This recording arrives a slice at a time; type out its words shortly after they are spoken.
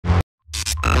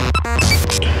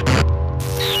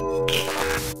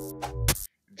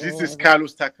is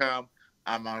Carlos Takam.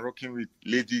 I'm rocking with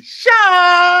Lady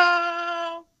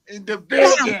Shaw in the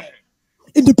building.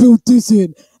 In the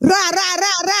building. Ra, ra,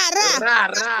 ra, ra, ra. Ra,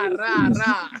 ra, ra,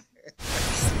 ra.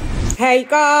 Hey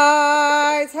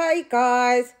guys.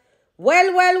 Well.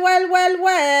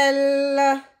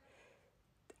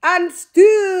 And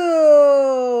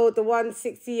still the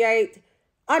 168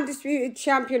 undisputed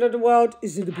champion of the world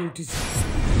is in the building.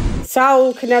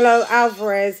 Saul Canelo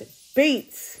Alvarez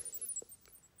beats,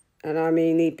 and I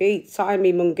mean he beats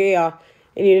Jaime Munguia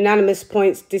in unanimous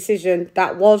points decision.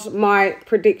 That was my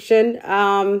prediction.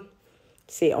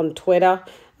 See it on Twitter.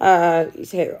 You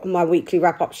see it on my weekly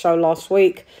wrap-up show last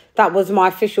week. That was my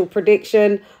official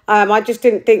prediction. I just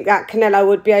didn't think that Canelo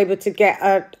would be able to get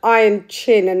an iron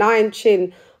chin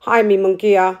Jaime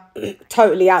Munguia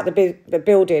totally out the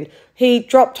building. He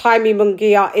dropped Jaime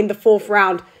Munguia in the 4th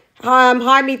round.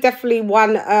 Jaime definitely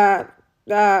won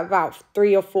about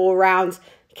 3 or 4 rounds.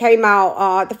 Came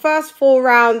out the first 4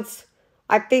 rounds.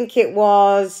 I think it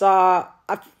was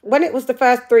when it was the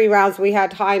first 3 rounds we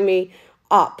had Jaime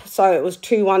up, so it was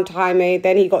 2-1 to Jaime.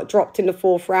 Then he got dropped in the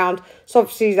 4th round. So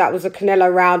obviously that was a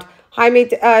Canelo round. Jaime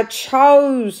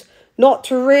chose not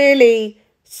to really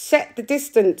set the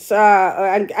distance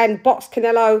and box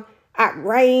Canelo at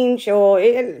range, or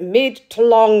mid to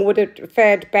long would have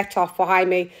fared better for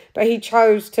Jaime. But he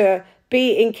chose to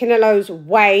be in Canelo's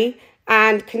way,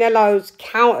 and Canelo's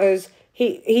counters,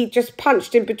 he just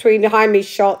punched in between Jaime's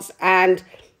shots, and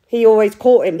he always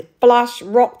caught him. Flush,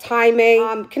 rocked Jaime.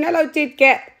 Canelo did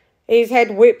get his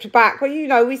head whipped back. Well, you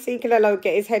know, we see Canelo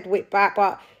get his head whipped back,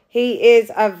 but he's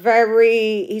got a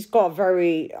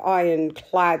very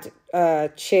ironclad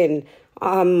chin.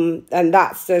 And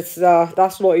that's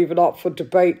not even up for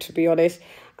debate, to be honest.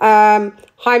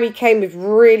 Jaime came with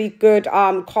really good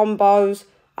combos,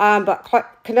 but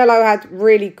Canelo had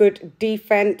really good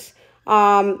defense.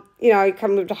 You know, he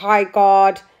came with the high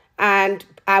guard and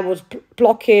was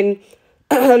blocking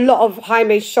a lot of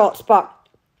Jaime's shots, but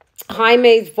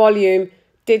Jaime's volume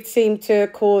did seem to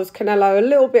cause Canelo a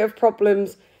little bit of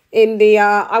problems in the,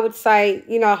 I would say,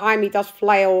 you know, Jaime does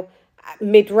flail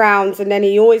mid-rounds, and then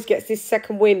he always gets this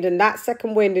second wind, and that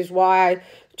second wind is why I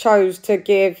chose to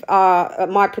give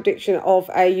my prediction of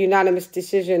a unanimous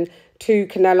decision to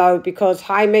Canelo, because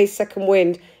Jaime's second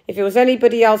wind, if it was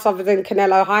anybody else other than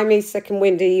Canelo, Jaime's second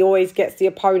wind, he always gets the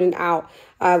opponent out.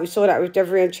 We saw that with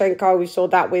Deverenchenko. We saw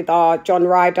that with John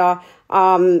Ryder.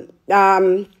 What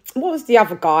was the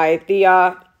other guy?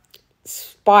 The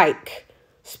Spike.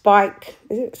 Is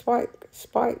it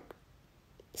Spike?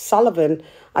 Sullivan,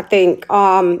 I think.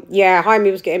 Yeah, Jaime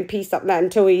was getting pieced up there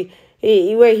until he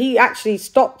actually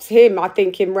stopped him, I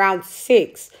think, in round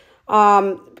 6.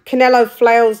 Canelo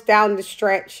flails down the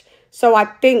stretch. So I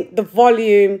think the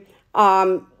volume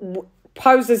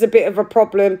poses a bit of a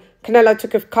problem. Canelo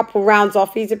took a couple rounds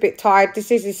off. He's a bit tired. This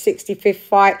is his 65th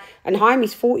fight, and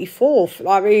Jaime's 44th.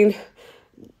 I mean,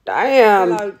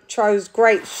 damn. Canelo chose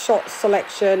great shot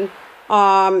selection.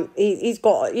 He's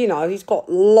got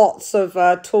lots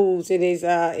of tools in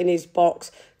his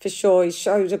box for sure. He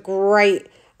shows great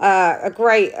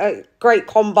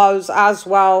combos as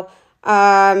well.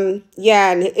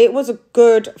 Yeah, and it was a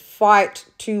good fight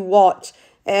to watch.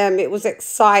 It was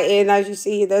exciting. As you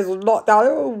see, there's a lot down.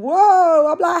 Oh,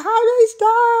 whoa! I'm like,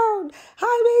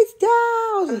 Jaime's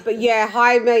down. But yeah,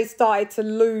 Jaime started to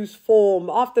lose form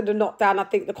after the knockdown. I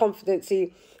think the confidence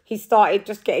he started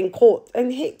just getting caught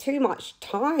and hit too much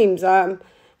times. You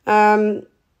know,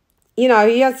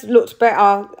 he has looked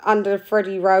better under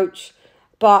Freddie Roach,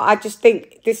 but I just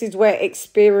think this is where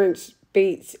experience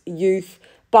beats youth.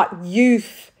 But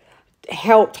youth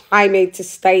helped Jaime to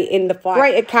stay in the fight.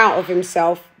 Great account of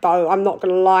himself, though, I'm not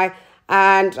going to lie.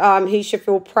 And he should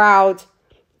feel proud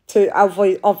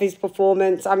of his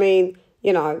performance. I mean,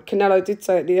 you know, Canelo did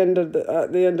say at the end of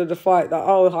the fight that,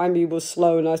 oh, Jaime was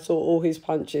slow and I saw all his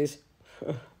punches.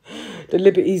 The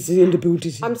liberties in the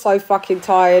building. I'm so fucking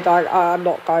tired. I'm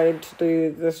not going to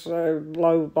do this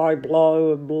blow by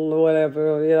blow and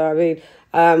whatever, you know what I mean?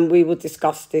 We will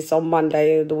discuss this on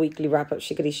Monday, the weekly wrap-up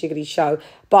Shiggity show.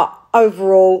 But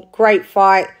overall, great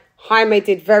fight. Jaime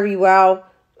did very well.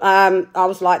 I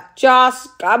was like,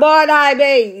 just come on,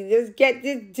 Jaime, just get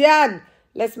this done.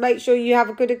 Let's make sure you have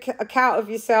a good account of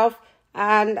yourself.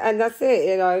 And that's it,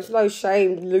 you know. It's no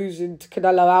shame losing to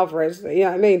Canelo Alvarez, you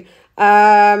know what I mean?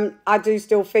 I do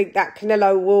still think that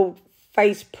Canelo will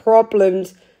face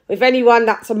problems with anyone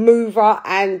that's a mover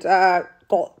and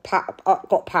got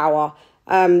power.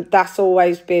 That's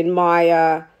always been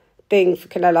my thing for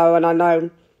Canelo, and I know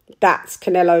that's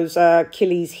Canelo's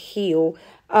Achilles heel.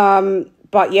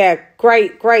 But yeah,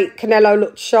 great. Canelo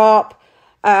looked sharp.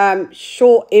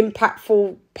 short,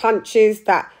 impactful punches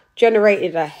that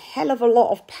generated a hell of a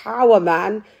lot of power,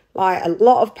 man. Like, a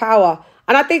lot of power.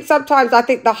 And I think sometimes,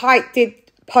 the height did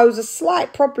pose a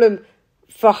slight problem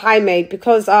for Jaime,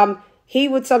 because he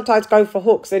would sometimes go for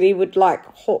hooks, and he would, like,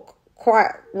 hook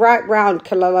quite right round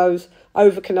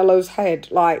over Canelo's head.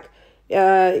 Like,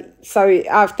 so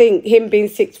I think him being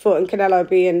 6 foot and Canelo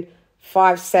being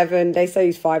 5'7", they say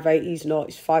he's 5'8", he's not,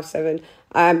 he's 5'7",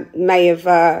 may have,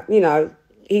 you know,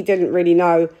 he didn't really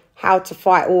know how to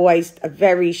fight always a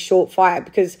very short fighter,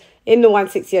 because in the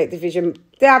 168 division,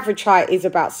 the average height is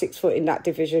about 6 foot in that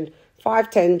division,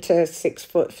 5'10" to 6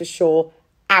 foot for sure,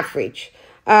 average.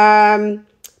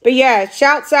 But yeah,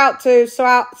 shouts out to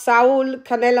Saul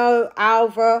Canelo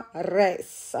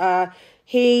Alvarez.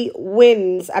 He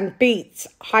wins and beats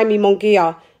Jaime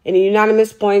Munguia in a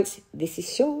unanimous points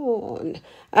decision.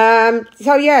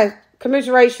 So yeah,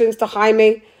 commiserations to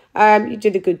Jaime. You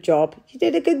did a good job. You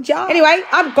did a good job. Anyway,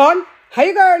 I'm gone.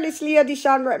 Hey girl, it's Lady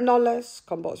Chan, rep nonetheless.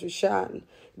 Combats with Chan.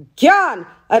 CHANN.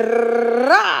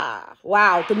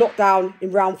 Wow, the knockdown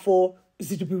in round 4 is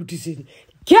the blue decision.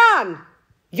 CHANN.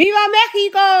 Viva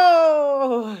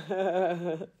Mexico!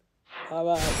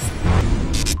 Bye-bye.